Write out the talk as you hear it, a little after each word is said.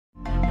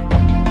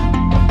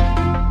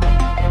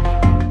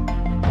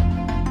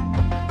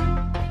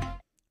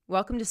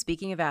Welcome to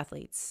Speaking of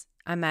Athletes.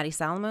 I'm Maddie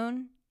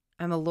Salamone.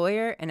 I'm a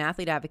lawyer and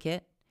athlete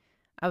advocate.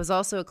 I was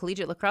also a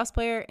collegiate lacrosse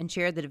player and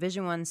chaired the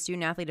Division I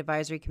Student Athlete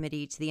Advisory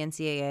Committee to the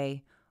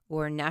NCAA,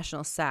 or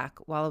National SAC,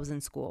 while I was in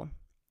school.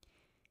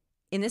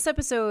 In this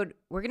episode,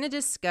 we're going to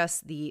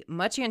discuss the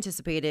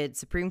much-anticipated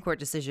Supreme Court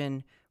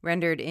decision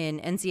rendered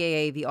in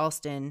NCAA v.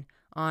 Alston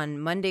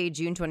on Monday,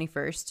 June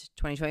 21st,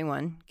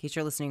 2021, in case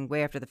you're listening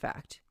way after the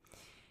fact.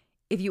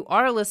 If you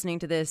are listening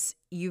to this,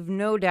 you've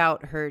no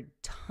doubt heard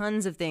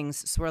tons of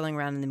things swirling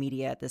around in the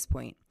media at this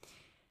point.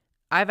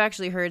 I've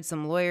actually heard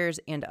some lawyers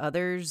and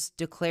others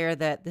declare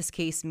that this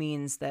case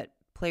means that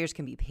players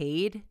can be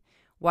paid,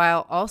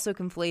 while also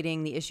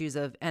conflating the issues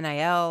of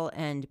NIL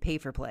and pay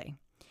for play.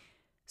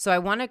 So I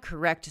want to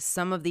correct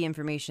some of the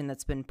information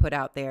that's been put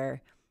out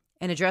there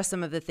and address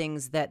some of the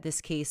things that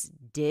this case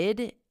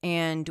did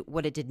and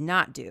what it did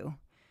not do.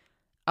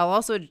 I'll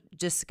also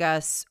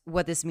discuss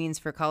what this means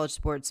for college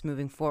sports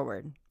moving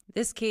forward.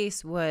 This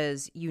case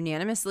was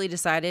unanimously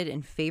decided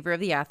in favor of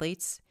the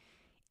athletes,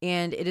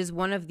 and it is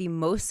one of the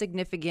most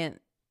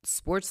significant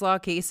sports law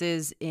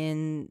cases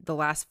in the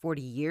last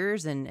 40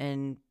 years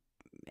and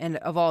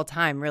of all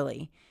time,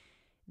 really.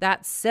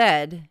 That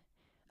said,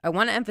 I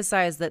want to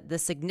emphasize that the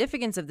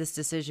significance of this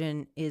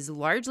decision is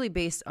largely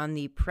based on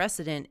the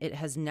precedent it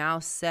has now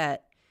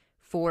set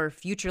for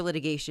future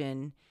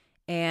litigation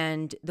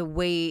and the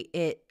way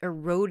it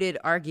eroded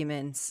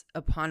arguments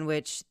upon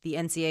which the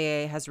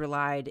NCAA has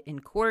relied in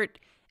court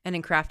and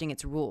in crafting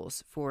its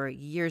rules for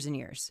years and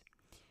years.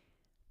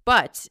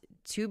 But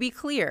to be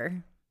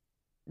clear,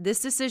 this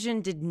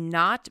decision did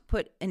not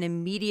put an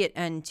immediate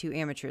end to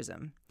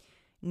amateurism,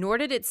 nor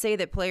did it say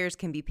that players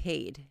can be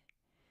paid.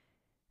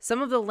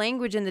 Some of the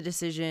language in the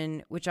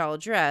decision, which I'll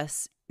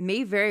address,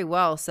 may very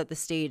well set the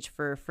stage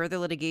for further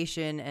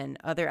litigation and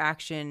other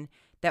action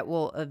that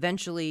will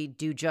eventually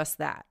do just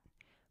that.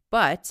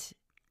 But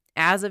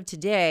as of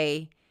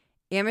today,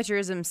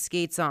 amateurism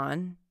skates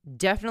on,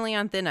 definitely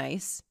on thin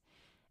ice,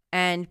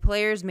 and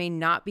players may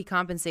not be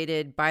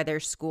compensated by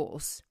their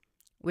schools,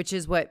 which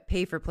is what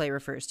pay for play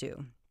refers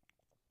to,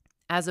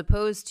 as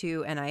opposed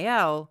to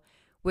NIL,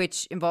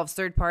 which involves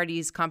third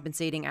parties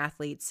compensating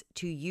athletes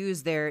to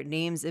use their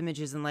names,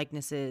 images, and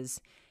likenesses,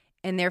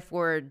 and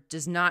therefore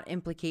does not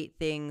implicate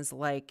things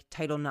like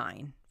Title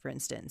IX, for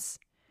instance.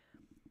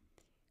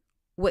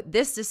 What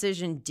this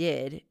decision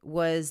did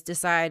was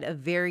decide a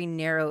very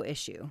narrow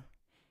issue.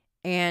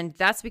 And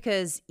that's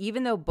because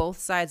even though both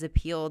sides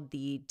appealed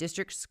the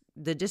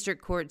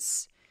district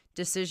court's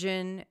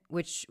decision,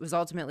 which was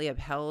ultimately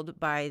upheld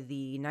by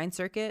the Ninth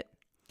Circuit,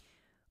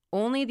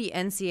 only the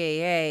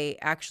NCAA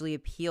actually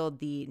appealed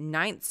the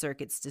Ninth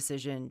Circuit's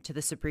decision to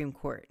the Supreme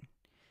Court.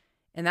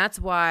 And that's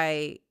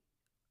why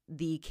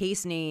the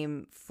case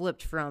name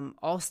flipped from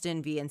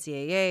Alston v.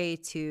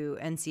 NCAA to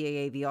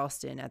NCAA v.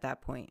 Alston at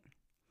that point.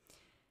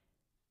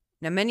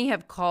 Now, many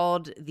have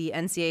called the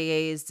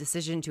NCAA's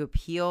decision to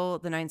appeal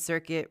the Ninth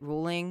Circuit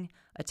ruling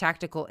a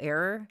tactical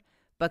error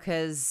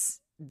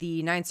because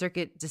the Ninth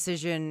Circuit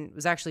decision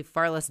was actually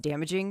far less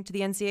damaging to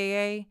the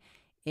NCAA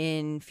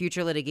in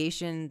future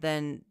litigation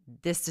than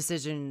this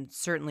decision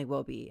certainly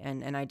will be,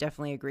 and I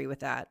definitely agree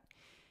with that.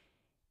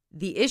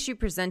 The issue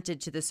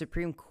presented to the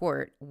Supreme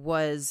Court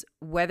was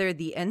whether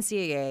the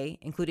NCAA,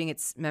 including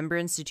its member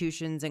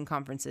institutions and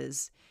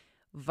conferences,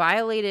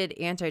 violated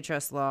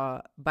antitrust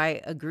law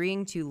by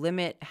agreeing to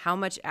limit how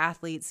much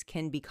athletes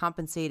can be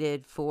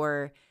compensated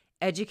for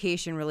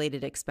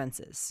education-related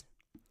expenses.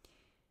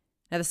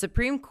 Now, the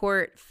Supreme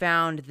Court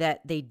found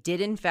that they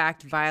did in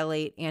fact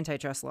violate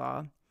antitrust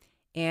law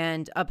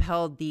and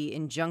upheld the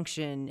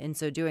injunction in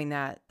so doing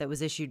that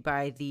was issued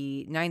by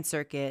the Ninth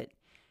Circuit,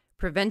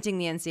 preventing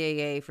the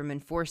NCAA from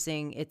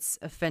enforcing its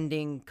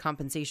offending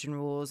compensation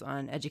rules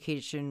on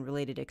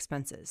education-related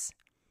expenses.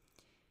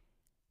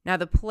 Now,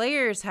 the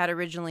players had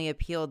originally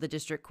appealed the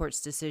district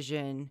court's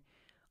decision,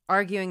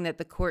 arguing that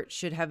the court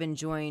should have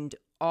enjoined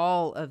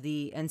all of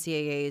the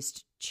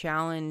NCAA's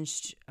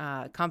challenged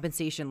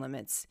compensation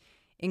limits,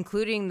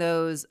 including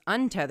those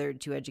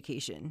untethered to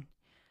education,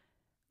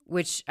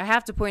 which I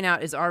have to point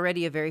out is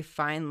already a very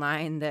fine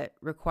line that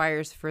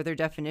requires further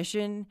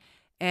definition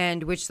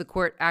and which the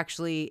court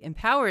actually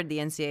empowered the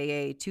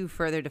NCAA to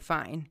further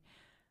define.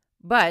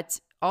 But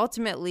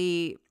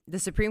ultimately, the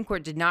Supreme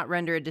Court did not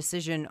render a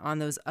decision on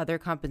those other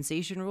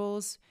compensation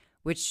rules,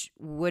 which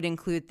would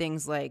include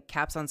things like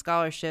caps on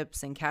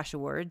scholarships and cash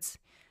awards,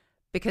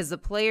 because the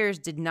players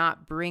did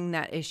not bring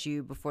that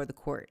issue before the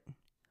court.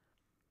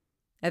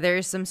 Now, there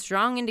is some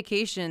strong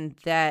indication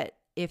that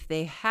if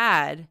they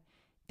had,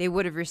 they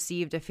would have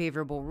received a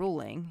favorable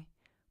ruling.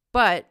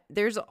 But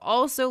there's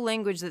also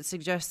language that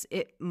suggests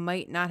it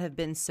might not have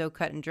been so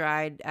cut and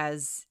dried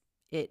as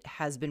it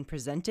has been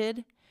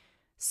presented.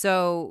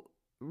 So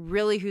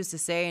really, who's to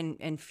say?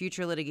 And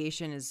future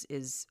litigation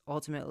is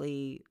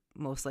ultimately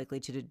most likely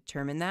to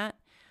determine that.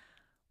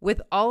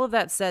 With all of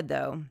that said,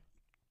 though,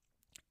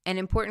 an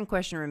important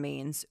question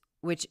remains,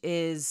 which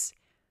is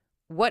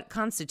what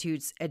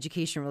constitutes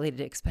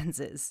education-related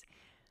expenses?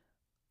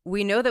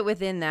 We know that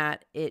within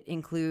that, it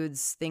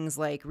includes things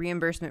like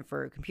reimbursement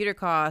for computer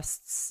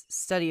costs,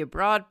 study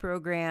abroad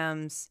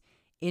programs,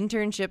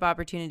 internship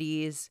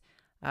opportunities,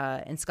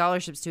 and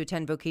scholarships to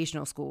attend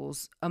vocational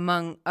schools,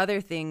 among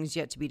other things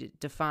yet to be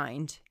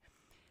defined.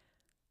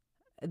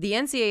 The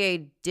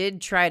NCAA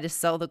did try to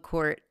sell the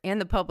court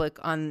and the public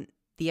on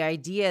the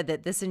idea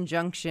that this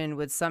injunction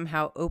would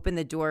somehow open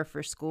the door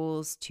for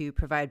schools to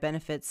provide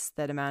benefits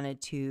that amounted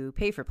to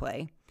pay for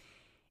play,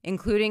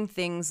 including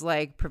things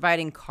like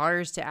providing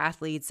cars to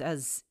athletes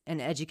as an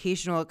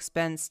educational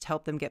expense to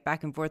help them get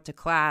back and forth to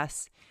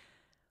class.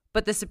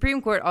 But the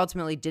Supreme Court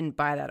ultimately didn't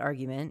buy that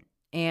argument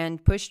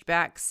and pushed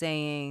back,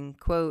 saying,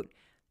 quote,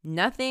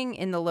 "Nothing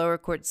in the lower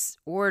court's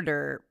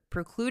order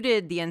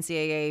precluded the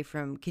NCAA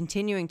from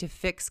continuing to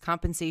fix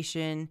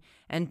compensation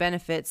and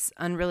benefits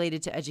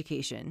unrelated to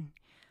education.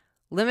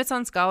 Limits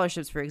on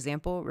scholarships, for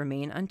example,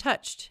 remain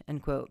untouched,"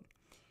 end quote.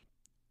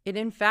 It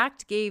in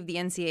fact gave the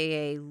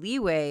NCAA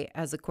leeway,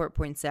 as the court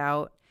points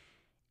out,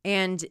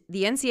 and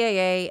the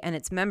NCAA and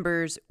its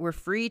members were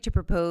free to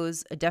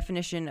propose a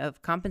definition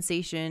of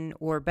compensation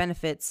or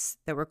benefits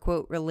that were,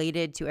 quote,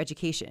 related to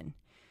education.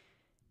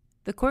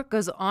 The court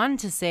goes on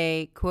to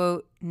say,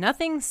 quote,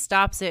 "Nothing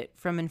stops it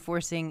from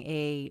enforcing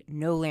a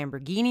no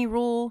Lamborghini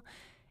rule."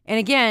 And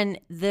again,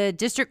 the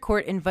district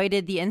court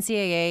invited the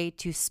NCAA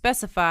to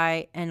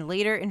specify and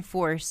later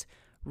enforce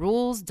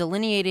rules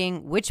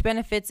delineating which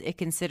benefits it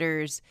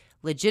considers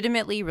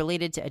legitimately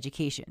related to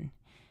education.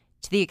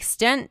 To the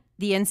extent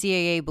the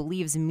NCAA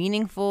believes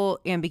meaningful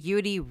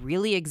ambiguity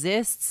really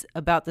exists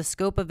about the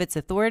scope of its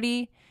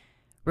authority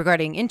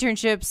regarding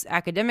internships,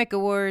 academic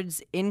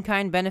awards,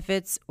 in-kind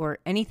benefits, or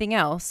anything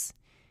else,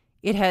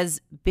 it has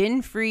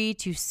been free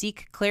to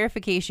seek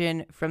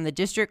clarification from the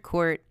district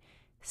court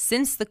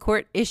since the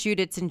court issued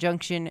its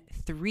injunction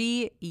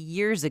 3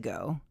 years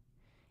ago.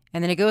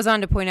 And then it goes on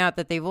to point out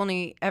that they've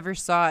only ever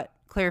sought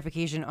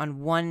clarification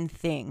on one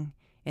thing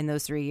in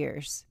those 3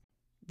 years.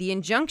 The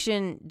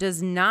injunction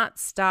does not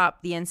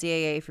stop the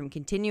NCAA from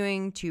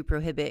continuing to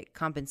prohibit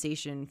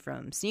compensation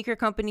from sneaker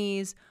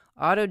companies,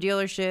 auto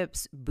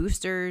dealerships,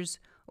 boosters,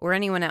 or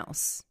anyone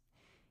else.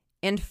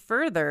 And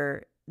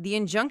further, the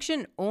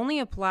injunction only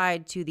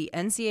applied to the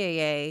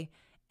NCAA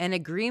and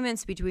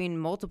agreements between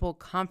multiple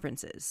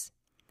conferences.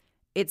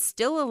 It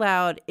still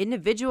allowed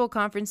individual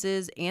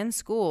conferences and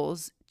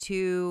schools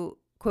to,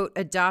 quote,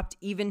 adopt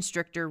even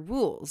stricter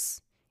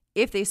rules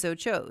if they so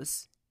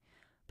chose.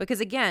 Because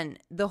again,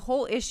 the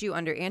whole issue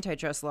under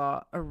antitrust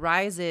law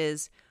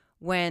arises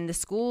when the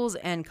schools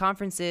and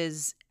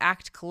conferences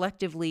act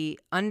collectively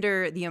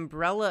under the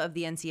umbrella of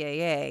the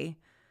NCAA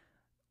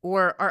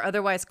or are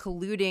otherwise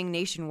colluding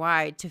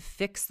nationwide to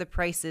fix the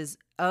prices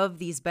of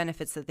these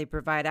benefits that they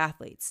provide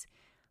athletes,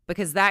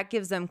 because that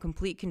gives them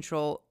complete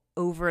control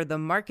over the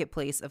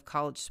marketplace of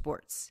college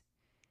sports.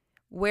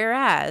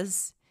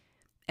 Whereas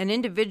an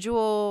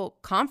individual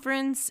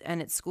conference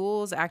and its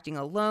schools acting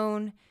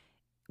alone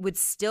would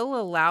still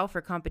allow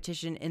for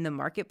competition in the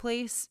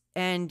marketplace,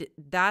 and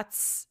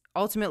that's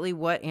ultimately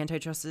what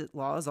antitrust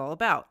law is all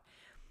about.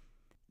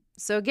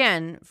 So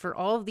again, for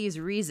all of these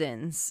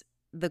reasons,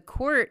 the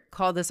court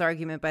called this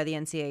argument by the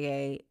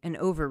NCAA an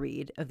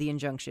overread of the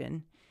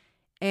injunction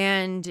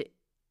and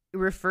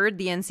referred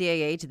the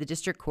NCAA to the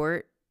district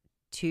court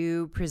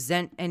to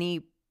present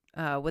any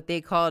what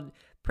they called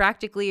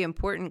practically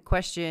important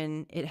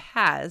question it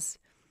has,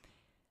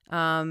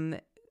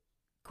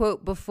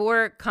 quote,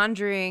 "before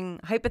conjuring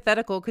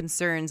hypothetical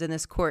concerns in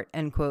this court,"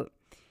 end quote,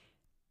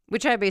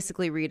 which I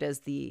basically read as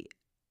the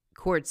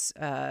courts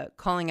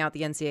calling out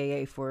the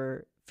NCAA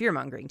for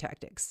fear-mongering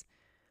tactics.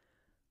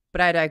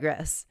 But I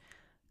digress.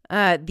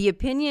 The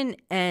opinion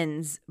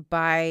ends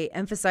by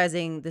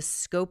emphasizing the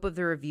scope of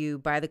the review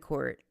by the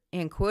court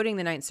and quoting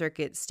the Ninth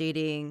Circuit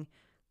stating,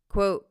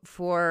 quote,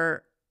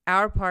 "For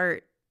our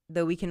part,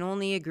 though we can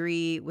only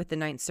agree with the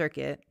Ninth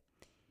Circuit,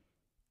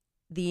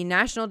 the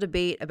national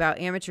debate about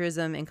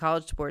amateurism in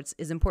college sports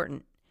is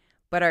important,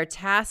 but our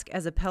task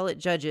as appellate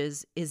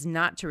judges is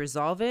not to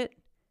resolve it,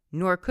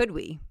 nor could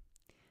we.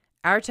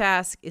 Our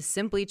task is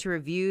simply to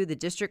review the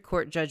district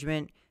court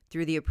judgment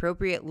through the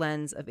appropriate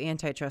lens of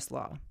antitrust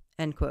law,"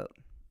 end quote.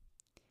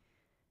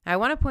 I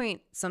want to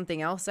point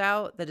something else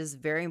out that is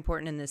very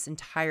important in this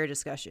entire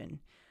discussion.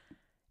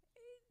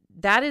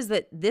 That is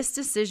that this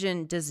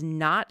decision does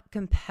not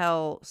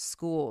compel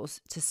schools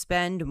to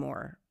spend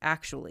more,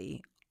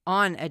 actually,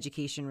 on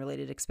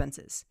education-related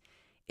expenses.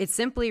 It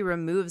simply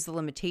removes the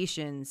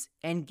limitations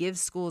and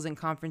gives schools and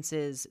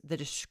conferences the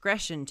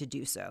discretion to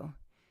do so.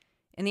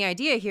 And the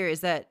idea here is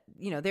that,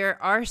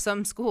 there are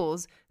some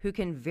schools who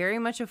can very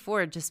much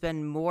afford to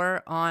spend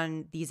more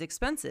on these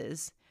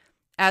expenses,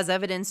 as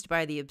evidenced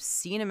by the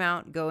obscene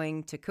amount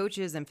going to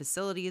coaches and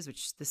facilities,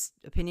 which this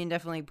opinion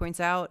definitely points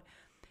out,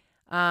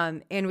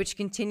 and which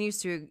continues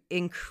to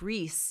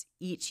increase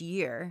each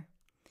year.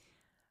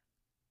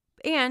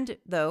 And,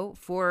 though,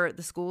 for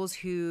the schools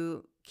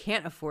who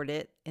can't afford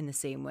it in the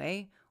same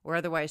way or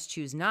otherwise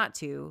choose not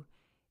to,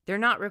 they're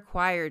not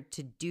required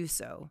to do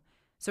so.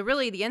 So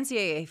really, the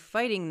NCAA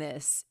fighting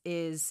this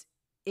is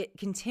it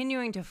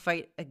continuing to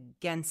fight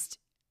against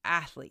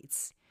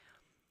athletes.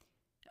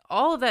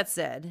 All of that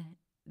said,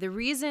 the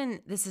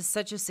reason this is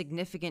such a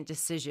significant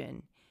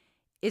decision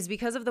is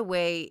because of the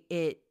way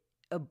it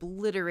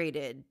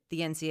obliterated the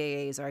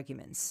NCAA's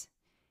arguments.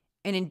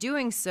 And in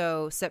doing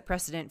so, set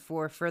precedent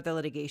for further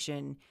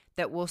litigation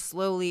that will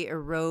slowly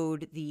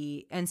erode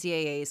the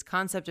NCAA's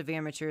concept of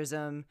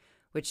amateurism,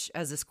 which,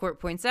 as this court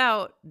points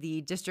out,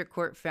 the district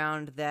court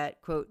found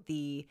that, quote,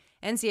 the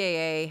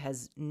NCAA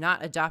has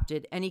not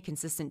adopted any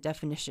consistent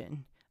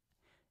definition,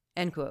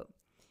 end quote.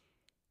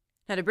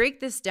 Now, to break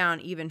this down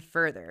even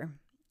further,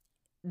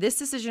 this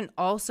decision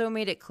also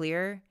made it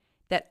clear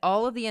that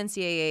all of the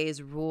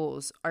NCAA's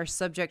rules are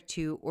subject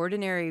to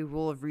ordinary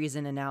rule of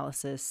reason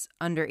analysis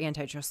under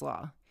antitrust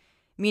law,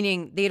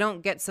 meaning they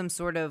don't get some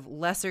sort of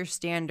lesser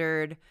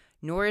standard,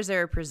 nor is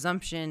there a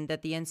presumption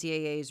that the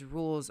NCAA's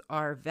rules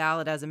are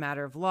valid as a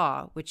matter of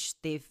law, which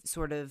they've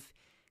sort of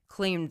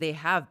claimed they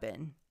have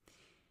been.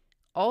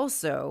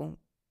 Also,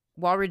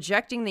 while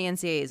rejecting the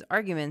NCAA's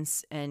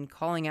arguments and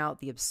calling out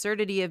the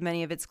absurdity of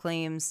many of its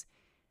claims,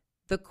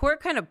 the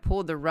court kind of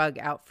pulled the rug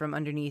out from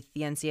underneath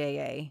the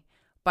NCAA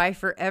by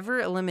forever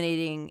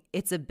eliminating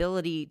its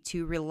ability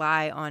to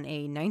rely on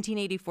a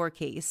 1984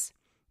 case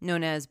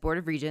known as Board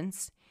of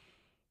Regents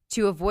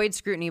to avoid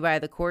scrutiny by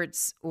the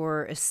courts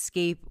or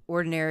escape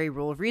ordinary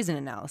rule of reason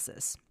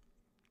analysis.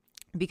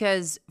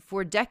 Because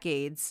for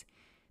decades,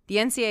 the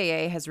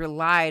NCAA has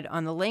relied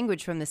on the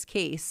language from this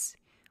case,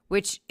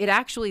 which it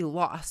actually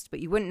lost, but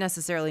you wouldn't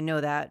necessarily know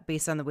that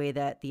based on the way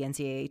that the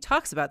NCAA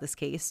talks about this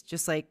case,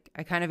 just like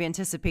I kind of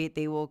anticipate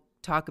they will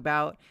talk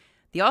about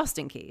the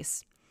Alston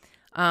case.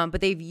 But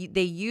they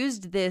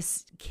used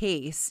this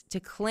case to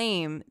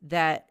claim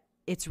that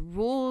its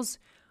rules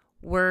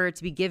were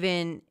to be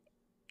given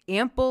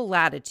ample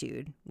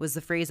latitude, was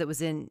the phrase that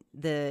was in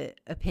the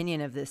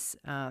opinion of this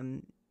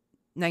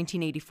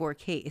 1984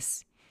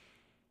 case.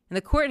 And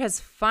the court has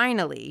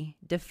finally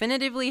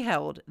definitively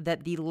held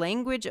that the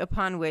language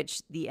upon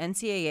which the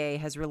NCAA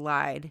has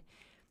relied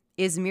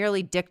is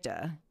merely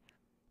dicta,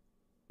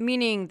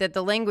 meaning that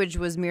the language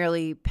was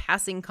merely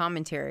passing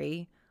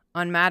commentary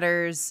on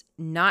matters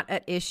not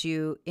at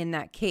issue in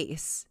that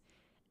case,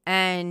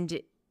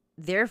 and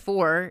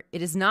therefore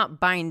it is not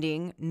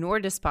binding nor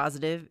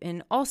dispositive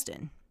in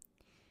Alston.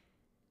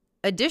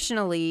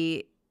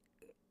 Additionally,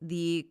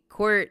 the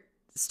court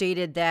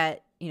stated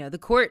that, the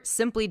court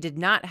simply did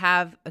not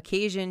have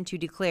occasion to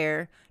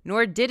declare,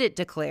 nor did it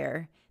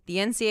declare, the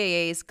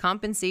NCAA's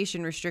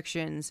compensation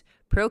restrictions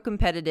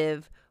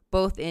pro-competitive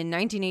both in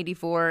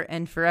 1984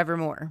 and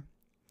forevermore.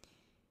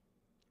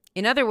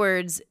 In other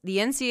words, the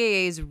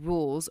NCAA's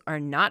rules are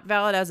not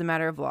valid as a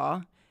matter of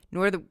law,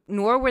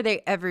 nor were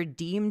they ever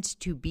deemed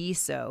to be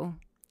so,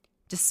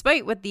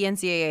 despite what the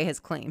NCAA has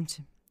claimed.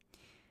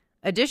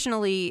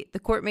 Additionally, the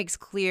court makes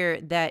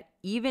clear that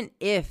even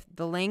if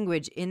the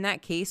language in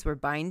that case were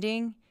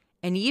binding,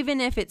 and even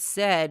if it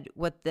said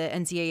what the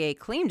NCAA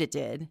claimed it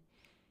did,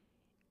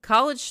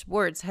 college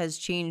sports has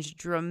changed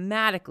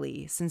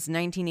dramatically since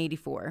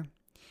 1984,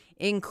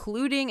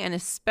 including and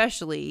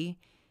especially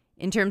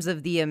in terms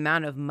of the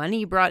amount of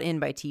money brought in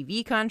by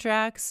TV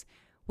contracts,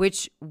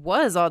 which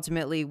was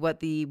ultimately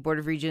what the Board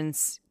of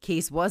Regents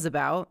case was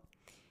about.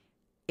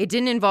 It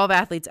didn't involve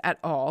athletes at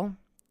all.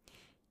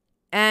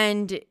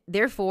 And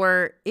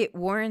therefore, it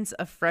warrants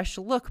a fresh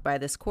look by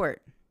this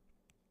court.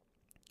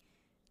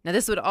 Now,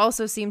 this would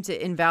also seem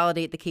to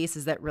invalidate the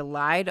cases that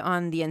relied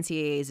on the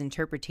NCAA's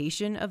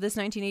interpretation of this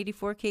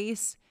 1984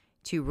 case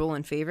to rule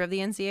in favor of the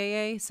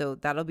NCAA, so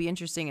that'll be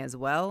interesting as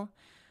well.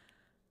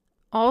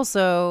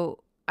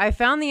 Also, I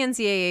found the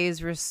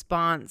NCAA's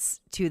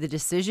response to the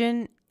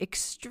decision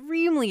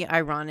extremely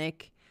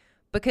ironic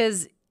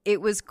because it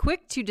was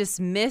quick to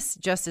dismiss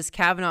Justice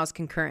Kavanaugh's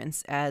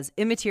concurrence as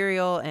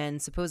immaterial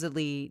and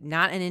supposedly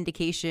not an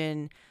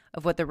indication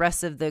of what the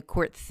rest of the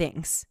court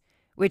thinks,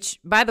 which,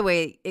 by the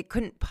way, it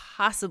couldn't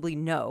possibly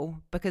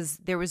know because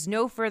there was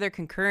no further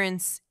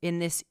concurrence in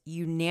this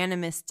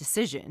unanimous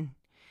decision.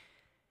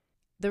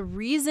 The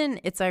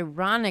reason it's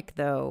ironic,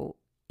 though,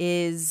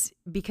 is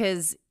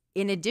because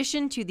in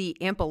addition to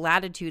the ample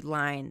latitude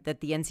line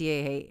that the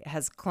NCAA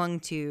has clung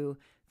to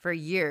for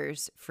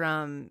years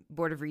from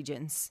Board of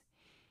Regents,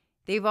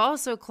 they've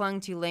also clung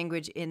to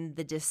language in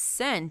the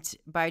dissent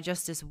by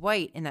Justice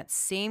White in that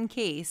same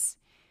case,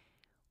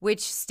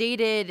 which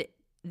stated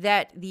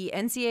that the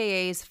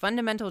NCAA's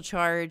fundamental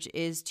charge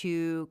is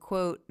to,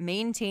 quote,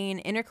 maintain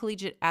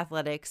intercollegiate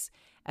athletics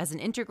as an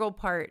integral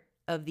part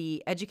of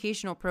the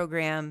educational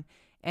program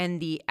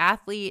and the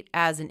athlete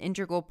as an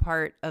integral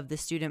part of the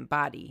student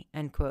body,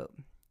 end quote.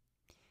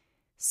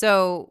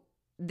 So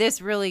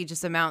this really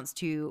just amounts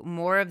to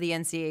more of the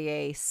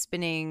NCAA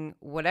spinning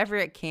whatever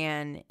it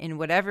can in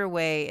whatever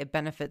way it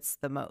benefits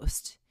the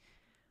most.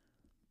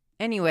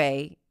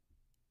 Anyway,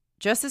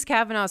 Justice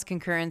Kavanaugh's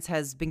concurrence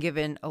has been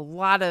given a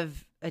lot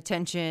of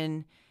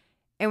attention,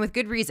 and with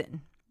good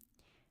reason.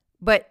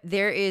 But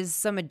there is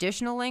some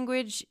additional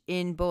language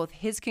in both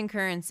his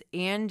concurrence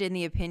and in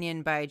the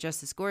opinion by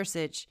Justice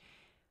Gorsuch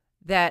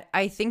that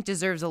I think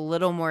deserves a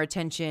little more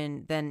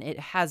attention than it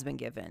has been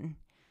given.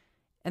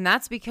 And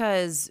that's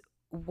because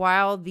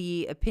while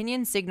the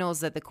opinion signals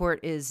that the court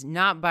is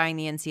not buying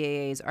the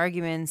NCAA's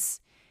arguments,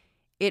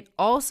 it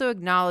also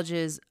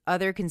acknowledges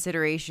other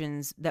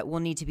considerations that will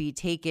need to be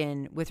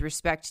taken with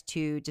respect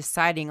to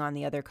deciding on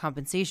the other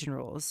compensation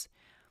rules.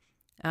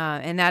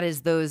 And that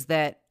is those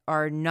that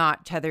are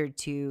not tethered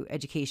to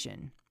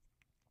education.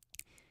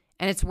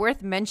 And it's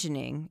worth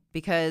mentioning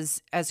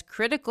because as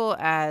critical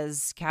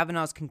as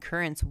Kavanaugh's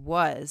concurrence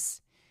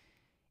was,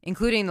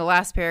 including the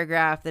last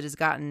paragraph that has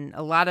gotten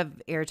a lot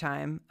of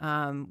airtime,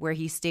 where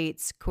he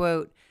states,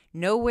 quote,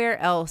 "Nowhere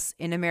else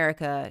in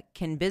America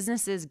can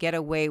businesses get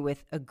away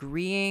with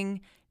agreeing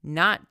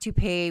not to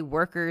pay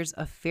workers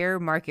a fair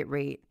market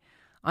rate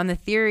on the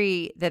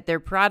theory that their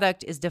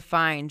product is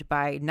defined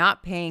by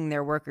not paying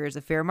their workers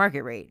a fair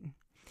market rate.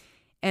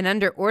 And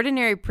under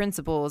ordinary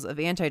principles of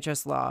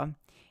antitrust law,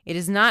 it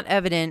is not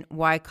evident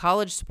why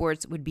college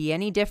sports would be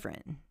any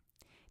different.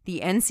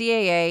 The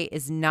NCAA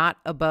is not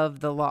above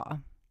the law,"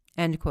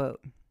 end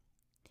quote.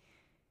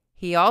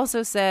 He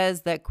also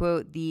says that,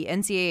 quote, "The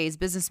NCAA's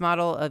business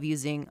model of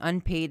using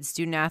unpaid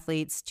student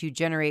athletes to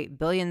generate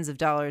billions of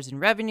dollars in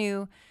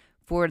revenue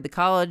for the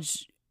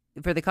colleges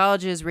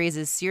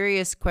raises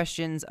serious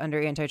questions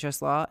under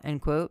antitrust law,"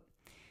 end quote.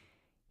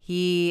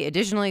 He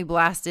additionally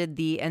blasted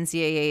the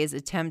NCAA's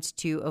attempt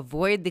to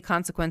avoid the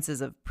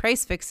consequences of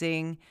price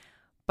fixing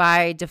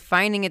by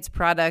defining its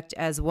product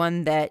as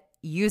one that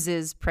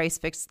uses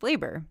price-fixed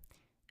labor,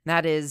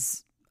 that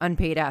is,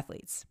 unpaid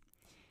athletes.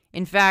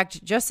 In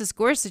fact, Justice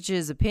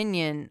Gorsuch's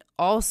opinion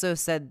also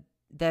said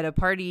that a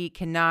party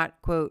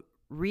cannot, quote,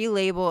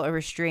 "relabel a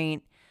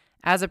restraint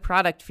as a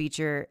product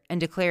feature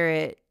and declare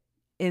it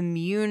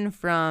immune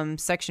from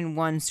Section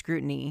 1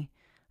 scrutiny,"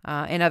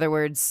 in other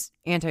words,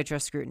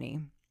 antitrust scrutiny.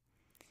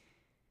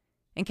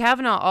 And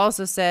Kavanaugh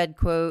also said,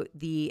 quote,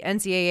 "The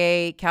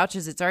NCAA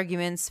couches its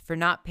arguments for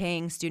not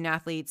paying student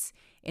athletes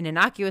in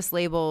innocuous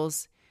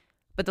labels,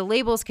 but the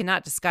labels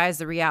cannot disguise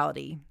the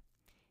reality.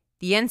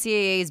 The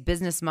NCAA's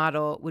business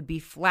model would be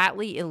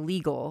flatly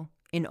illegal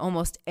in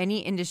almost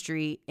any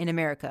industry in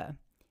America,"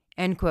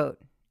 end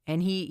quote.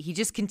 And he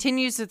just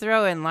continues to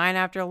throw in line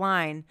after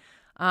line.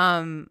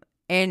 But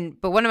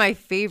one of my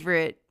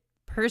favorite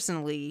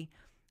personally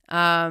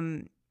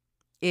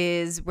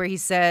is where he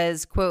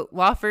says, quote,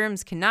 "Law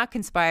firms cannot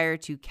conspire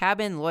to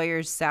cabin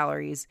lawyers'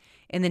 salaries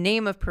in the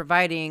name of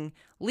providing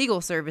legal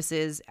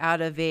services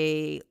out of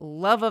a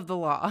love of the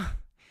law,"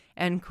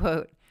 end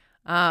quote.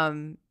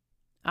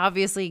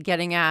 Obviously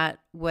getting at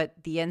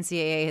what the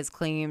NCAA has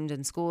claimed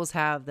and schools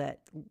have,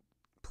 that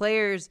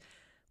players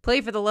play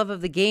for the love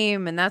of the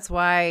game, and that's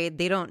why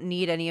they don't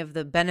need any of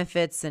the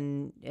benefits,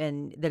 and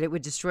that it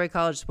would destroy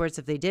college sports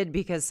if they did,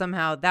 because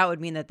somehow that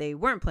would mean that they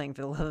weren't playing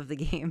for the love of the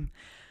game.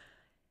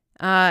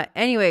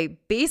 Anyway,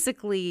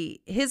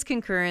 basically, his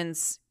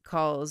concurrence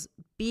calls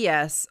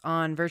BS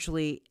on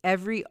virtually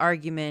every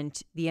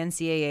argument the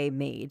NCAA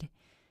made.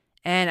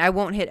 And I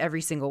won't hit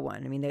every single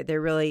one. I mean, they're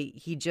really,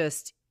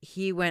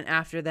 he went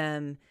after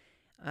them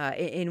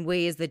in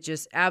ways that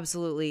just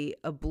absolutely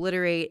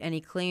obliterate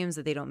any claims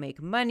that they don't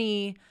make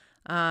money,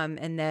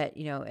 and that,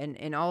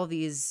 and all of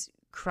these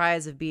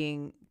cries of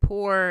being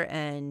poor,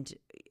 and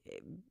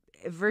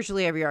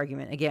virtually every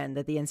argument, again,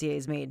 that the NCAA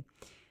has made.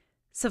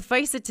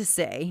 Suffice it to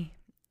say,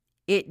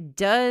 it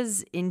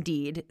does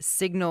indeed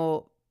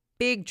signal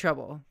big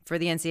trouble for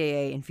the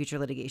NCAA in future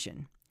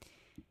litigation.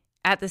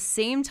 At the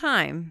same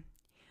time,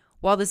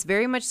 while this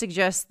very much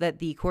suggests that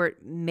the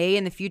court may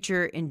in the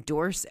future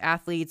endorse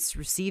athletes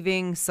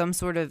receiving some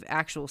sort of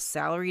actual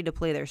salary to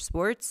play their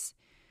sports,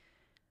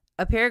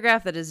 a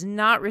paragraph that has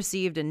not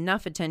received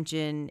enough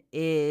attention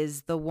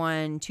is the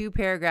one 2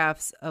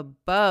 paragraphs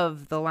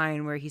above the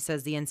line where he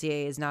says the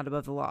NCAA is not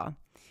above the law.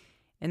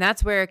 And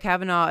that's where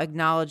Kavanaugh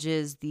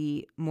acknowledges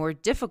the more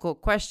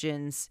difficult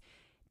questions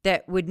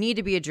that would need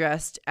to be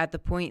addressed at the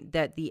point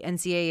that the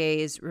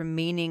NCAA's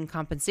remaining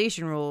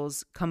compensation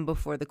rules come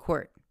before the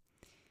court.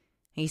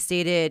 He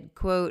stated,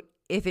 quote,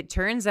 "If it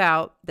turns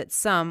out that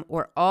some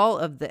or all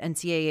of the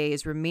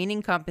NCAA's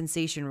remaining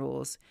compensation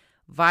rules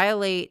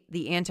violate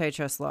the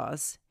antitrust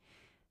laws,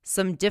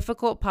 some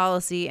difficult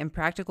policy and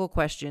practical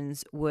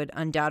questions would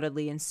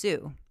undoubtedly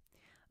ensue.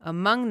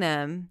 Among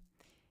them,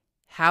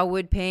 how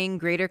would paying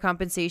greater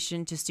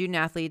compensation to student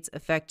athletes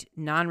affect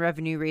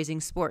non-revenue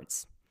raising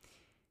sports?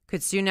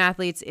 Could student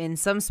athletes in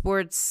some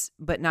sports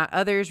but not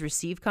others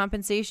receive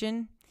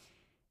compensation?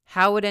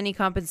 How would any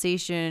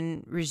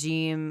compensation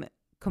regime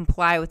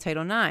comply with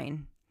Title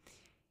IX?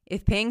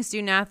 If paying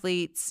student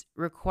athletes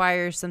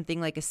requires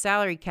something like a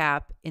salary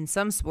cap in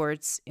some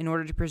sports in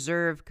order to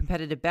preserve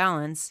competitive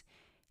balance,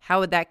 how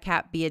would that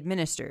cap be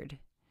administered?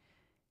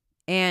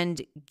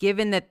 And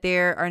given that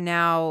there are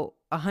now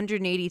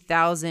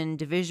 180,000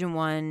 Division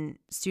I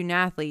student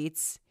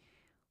athletes,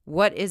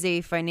 what is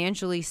a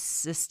financially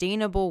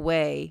sustainable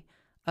way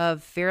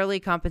of fairly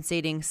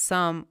compensating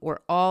some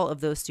or all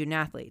of those student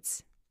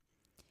athletes?"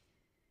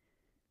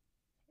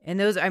 And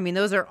those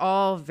are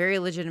all very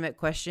legitimate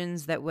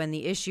questions that when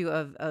the issue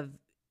of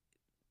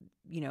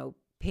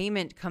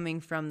payment coming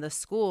from the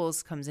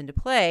schools comes into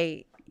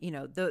play,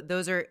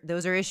 those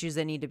are issues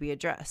that need to be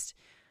addressed.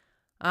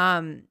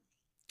 And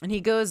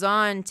he goes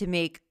on to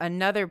make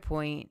another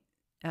point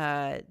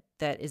that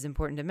is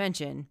important to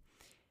mention,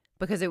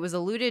 because it was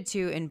alluded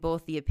to in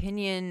both the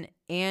opinion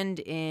and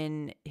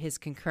in his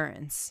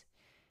concurrence.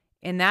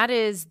 And that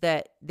is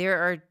that there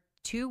are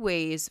two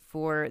ways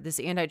for this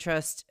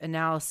antitrust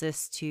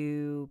analysis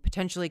to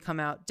potentially come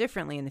out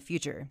differently in the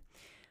future.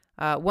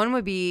 One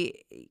would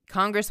be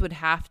Congress would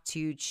have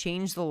to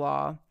change the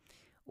law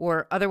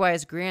or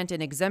otherwise grant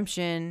an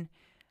exemption,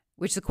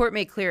 which the court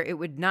made clear it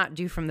would not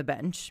do from the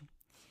bench,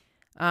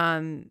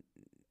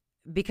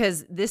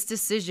 because this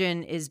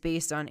decision is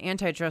based on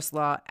antitrust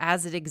law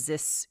as it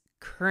exists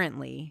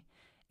currently,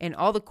 and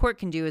all the court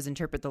can do is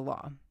interpret the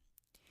law.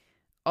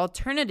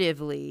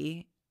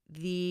 Alternatively,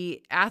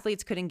 the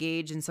athletes could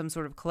engage in some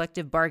sort of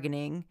collective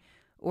bargaining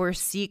or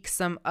seek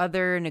some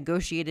other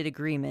negotiated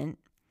agreement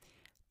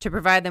to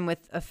provide them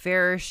with a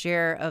fairer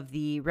share of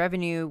the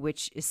revenue,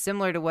 which is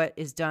similar to what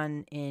is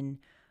done in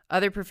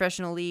other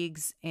professional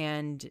leagues,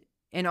 and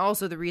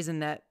also the reason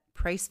that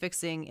price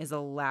fixing is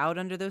allowed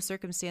under those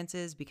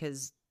circumstances,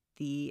 because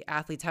the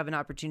athletes have an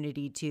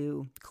opportunity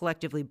to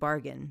collectively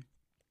bargain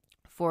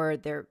for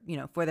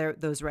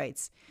those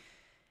rights.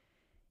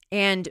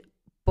 And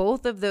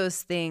both of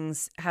those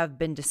things have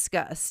been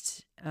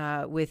discussed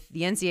with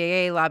the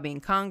NCAA lobbying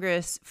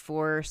Congress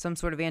for some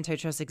sort of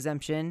antitrust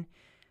exemption,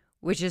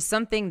 which is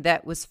something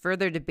that was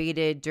further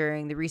debated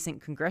during the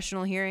recent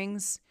congressional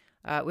hearings,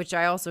 which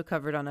I also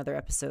covered on other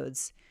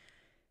episodes.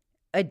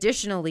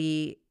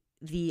 Additionally,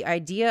 the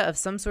idea of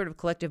some sort of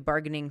collective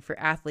bargaining for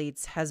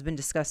athletes has been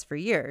discussed for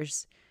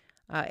years.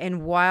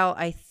 And while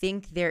I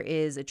think there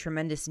is a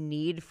tremendous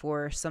need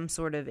for some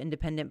sort of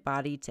independent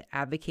body to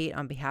advocate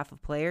on behalf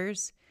of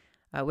players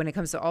when it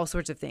comes to all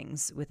sorts of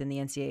things within the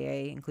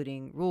NCAA,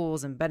 including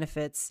rules and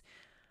benefits,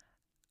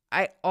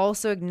 I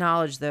also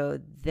acknowledge, though,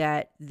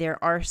 that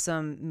there are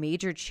some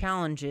major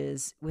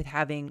challenges with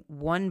having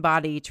one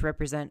body to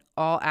represent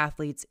all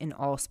athletes in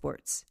all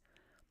sports.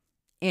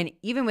 And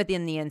even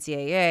within the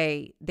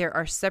NCAA, there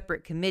are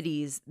separate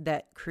committees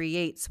that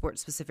create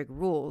sport-specific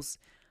rules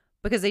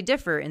because they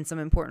differ in some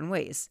important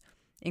ways,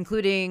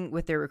 including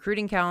with their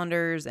recruiting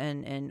calendars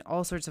and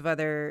all sorts of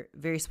other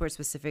very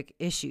sport-specific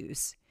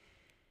issues.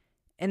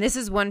 And this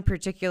is one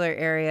particular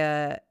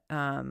area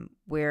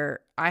where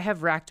I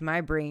have racked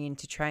my brain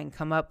to try and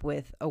come up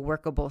with a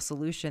workable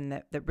solution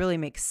that really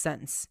makes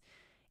sense.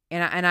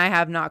 And I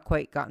have not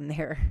quite gotten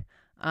there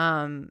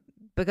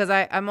because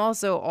I'm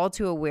also all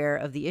too aware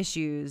of the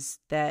issues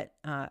that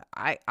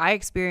I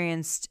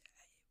experienced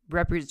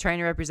trying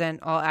to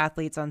represent all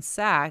athletes on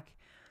SAC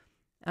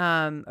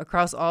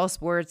across all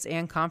sports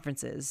and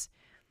conferences.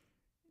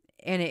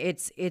 And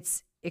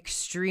it's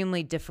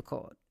extremely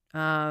difficult.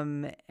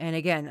 And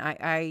again,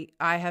 I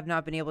have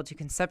not been able to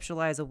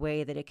conceptualize a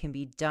way that it can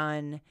be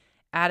done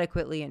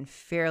adequately and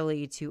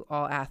fairly to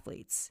all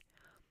athletes.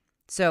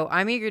 So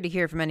I'm eager to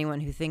hear from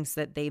anyone who thinks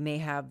that they may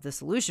have the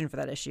solution for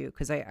that issue,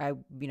 because I'd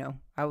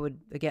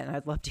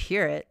love to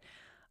hear it.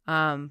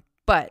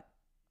 But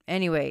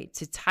anyway,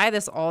 to tie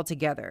this all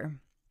together,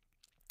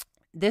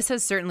 this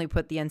has certainly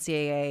put the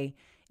NCAA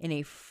in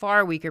a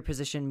far weaker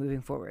position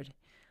moving forward,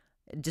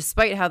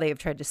 despite how they have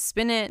tried to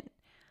spin it.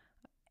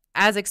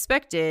 As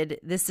expected,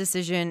 this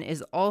decision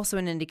is also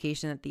an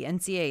indication that the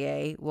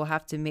NCAA will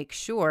have to make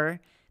sure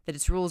that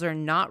its rules are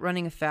not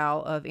running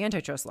afoul of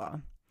antitrust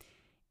law.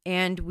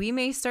 And we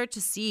may start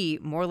to see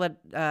more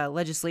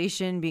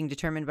legislation being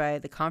determined by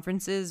the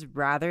conferences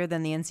rather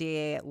than the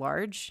NCAA at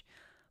large,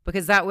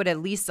 because that would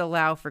at least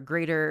allow for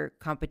greater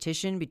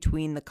competition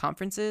between the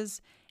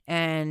conferences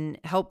and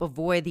help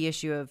avoid the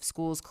issue of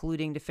schools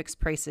colluding to fix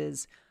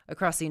prices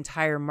across the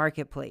entire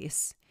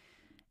marketplace.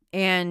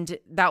 And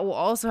that will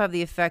also have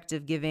the effect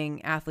of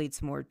giving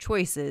athletes more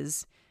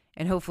choices,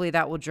 and hopefully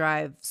that will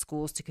drive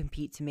schools to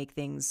compete to make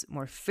things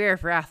more fair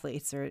for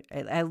athletes, or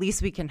at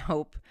least we can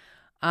hope.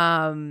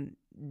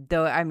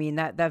 Though, I mean,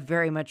 that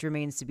very much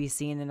remains to be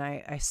seen, and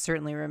I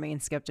certainly remain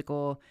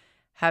skeptical,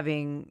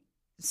 having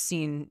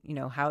seen,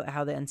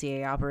 how the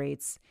NCAA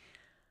operates.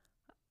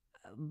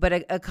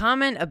 But a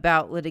comment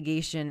about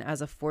litigation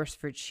as a force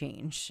for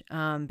change,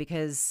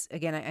 because,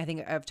 again, I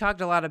think I've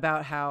talked a lot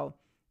about how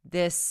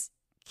this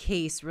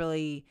case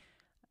really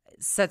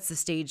sets the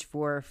stage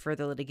for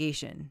further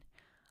litigation.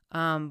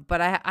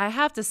 But I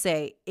have to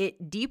say,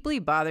 it deeply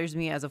bothers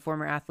me as a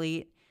former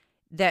athlete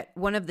that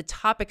one of the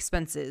top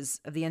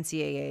expenses of the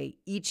NCAA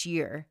each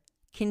year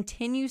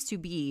continues to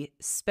be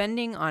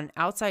spending on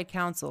outside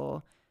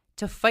counsel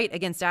to fight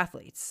against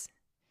athletes.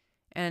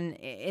 And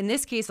in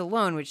this case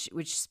alone,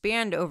 which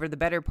spanned over the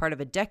better part of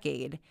a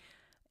decade,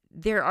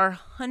 there are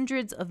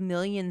hundreds of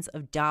millions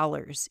of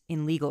dollars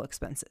in legal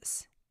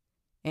expenses.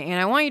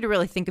 And I want you to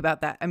really think about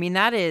that. I mean,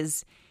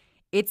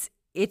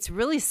 it's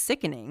really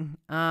sickening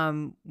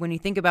when you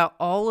think about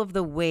all of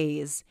the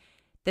ways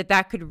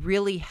that could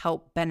really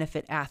help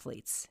benefit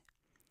athletes.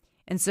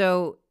 And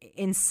so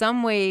in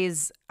some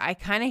ways, I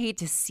kind of hate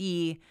to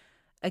see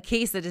a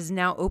case that is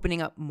now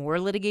opening up more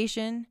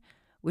litigation,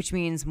 which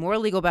means more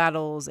legal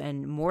battles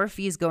and more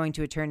fees going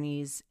to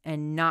attorneys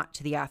and not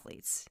to the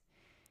athletes.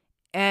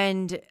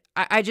 And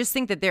I just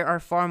think that there are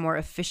far more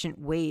efficient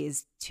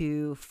ways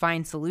to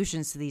find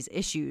solutions to these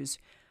issues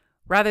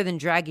rather than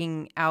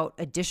dragging out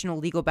additional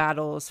legal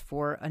battles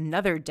for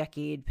another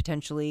decade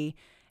potentially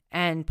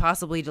and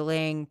possibly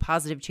delaying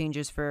positive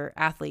changes for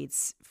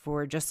athletes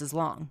for just as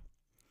long.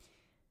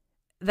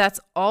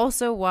 That's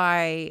also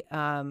why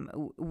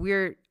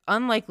we're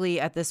unlikely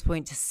at this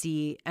point to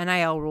see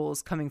NIL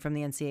rules coming from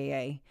the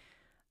NCAA.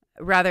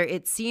 Rather,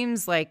 it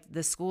seems like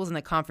the schools and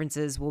the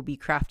conferences will be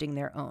crafting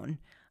their own.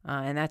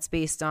 And that's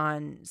based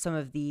on some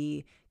of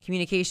the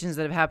communications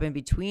that have happened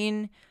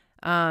between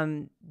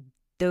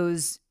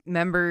those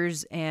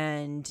members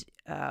and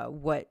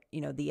what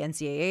the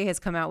NCAA has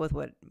come out with,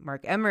 what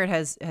Mark Emmert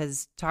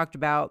has talked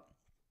about,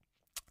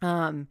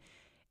 and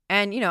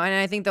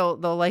I think they'll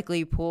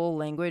likely pull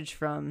language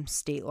from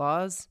state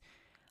laws.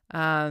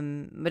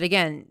 But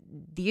again,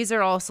 these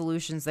are all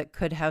solutions that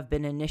could have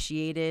been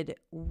initiated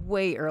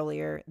way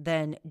earlier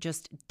than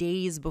just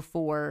days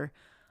before.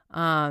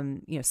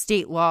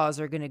 State laws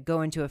are going to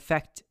go into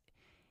effect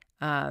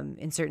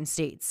in certain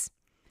states.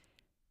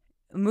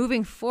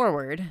 Moving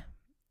forward,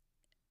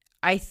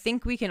 I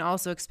think we can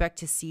also expect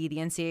to see the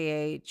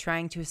NCAA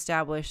trying to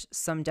establish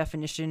some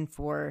definition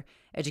for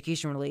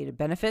education-related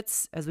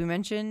benefits, as we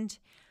mentioned.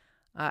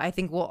 I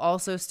think we'll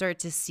also start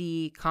to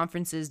see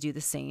conferences do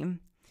the same.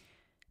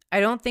 I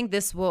don't think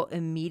this will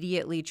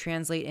immediately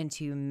translate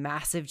into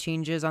massive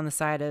changes on the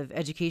side of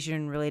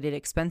education-related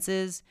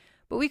expenses,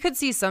 but we could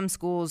see some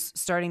schools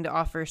starting to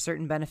offer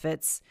certain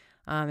benefits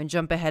and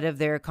jump ahead of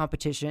their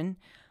competition.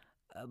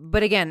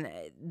 But again,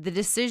 the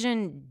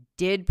decision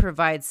did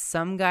provide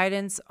some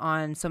guidance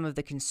on some of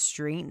the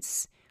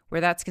constraints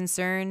where that's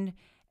concerned.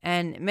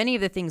 And many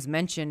of the things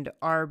mentioned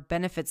are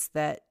benefits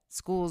that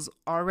schools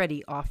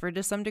already offer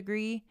to some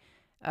degree,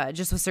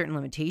 just with certain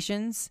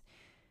limitations.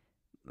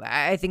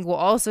 I think we'll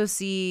also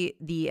see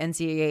the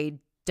NCAA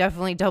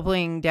definitely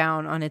doubling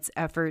down on its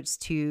efforts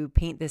to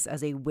paint this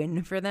as a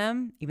win for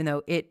them, even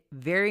though it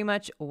very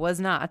much was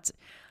not.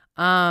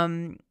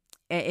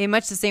 In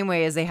much the same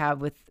way as they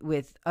have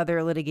with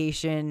other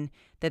litigation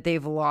that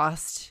they've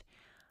lost.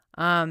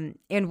 And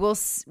we'll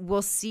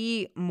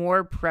see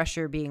more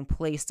pressure being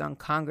placed on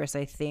Congress,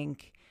 I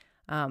think,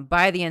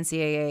 by the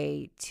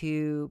NCAA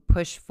to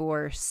push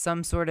for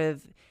some sort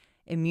of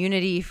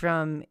immunity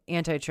from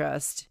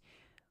antitrust,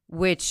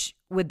 which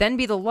would then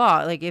be the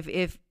law. Like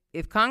if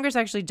Congress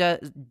actually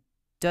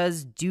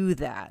does do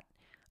that,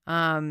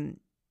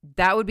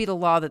 that would be the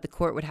law that the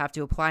court would have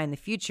to apply in the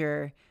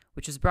future,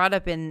 which was brought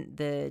up in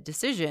the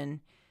decision.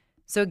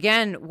 So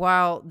again,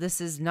 while this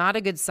is not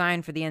a good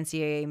sign for the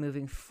NCAA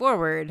moving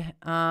forward,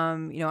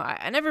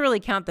 I never really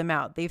count them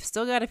out. They've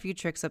still got a few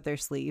tricks up their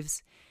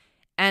sleeves,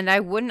 and I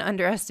wouldn't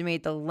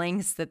underestimate the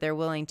lengths that they're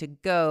willing to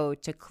go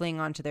to cling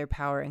onto their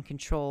power and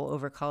control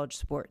over college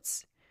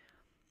sports.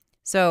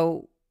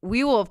 So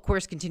we will, of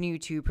course, continue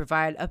to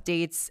provide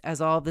updates as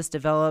all of this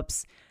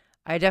develops.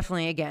 I want to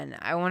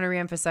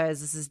reemphasize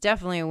this is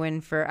definitely a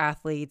win for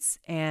athletes,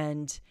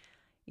 and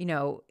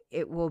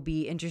it will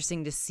be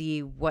interesting to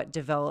see what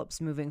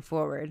develops moving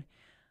forward.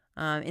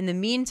 In the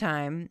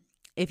meantime,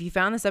 if you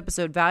found this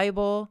episode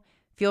valuable,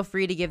 feel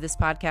free to give this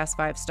podcast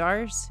 5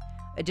 stars.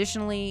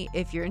 Additionally,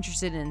 if you're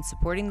interested in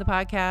supporting the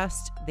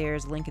podcast,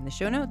 there's a link in the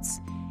show notes,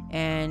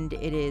 and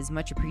it is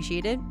much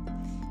appreciated.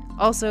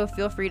 Also,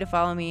 feel free to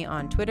follow me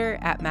on Twitter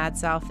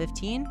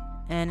 @MadSal15,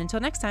 and until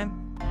next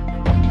time.